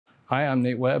Hi, I'm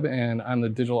Nate Webb, and I'm the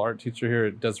digital art teacher here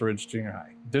at DRJH Junior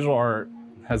High. Digital art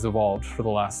has evolved for the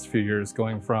last few years,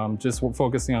 going from just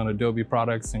focusing on Adobe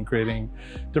products and creating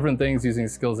different things using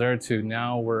skills there to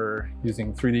now we're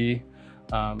using 3D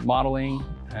modeling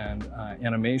and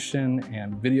animation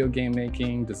and video game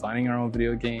making, designing our own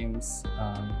video games.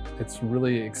 It's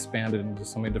really expanded into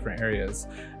so many different areas.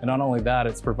 And not only that,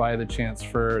 it's provided the chance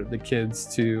for the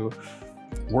kids to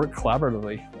work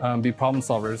collaboratively, be problem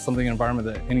solvers, something an environment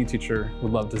that any teacher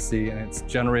would love to see, and it's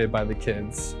generated by the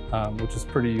kids, which is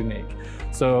pretty unique.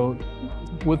 So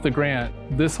with the grant,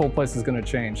 this whole place is going to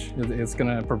change. It's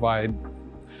going to provide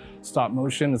stop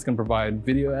motion, it's going to provide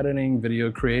video editing,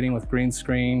 video creating with green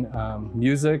screen,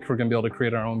 music. We're going to be able to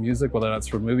create our own music, whether that's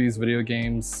for movies, video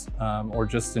games, or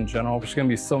just in general. There's going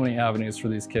to be so many avenues for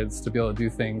these kids to be able to do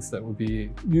things that would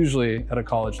be usually at a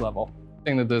college level. The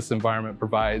thing that this environment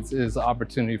provides is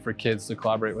opportunity for kids to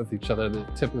collaborate with each other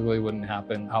that typically wouldn't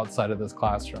happen outside of this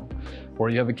classroom.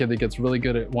 Where you have a kid that gets really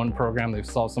good at one program, they've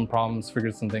solved some problems,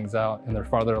 figured some things out, and they're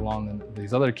farther along than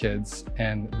these other kids,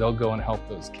 and they'll go and help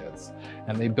those kids.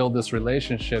 And they build this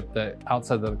relationship that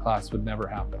outside of the class would never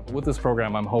happen. With this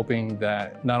program, I'm hoping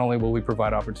that not only will we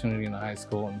provide opportunity in the high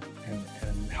school and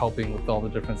helping with all the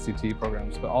different CTE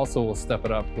programs, but also we'll step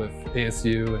it up with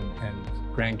ASU and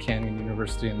Grand Canyon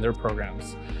University and their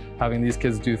programs. Having these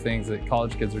kids do things that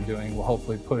college kids are doing will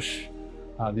hopefully push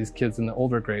these kids in the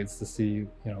older grades to see,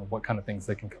 what kind of things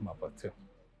they can come up with too.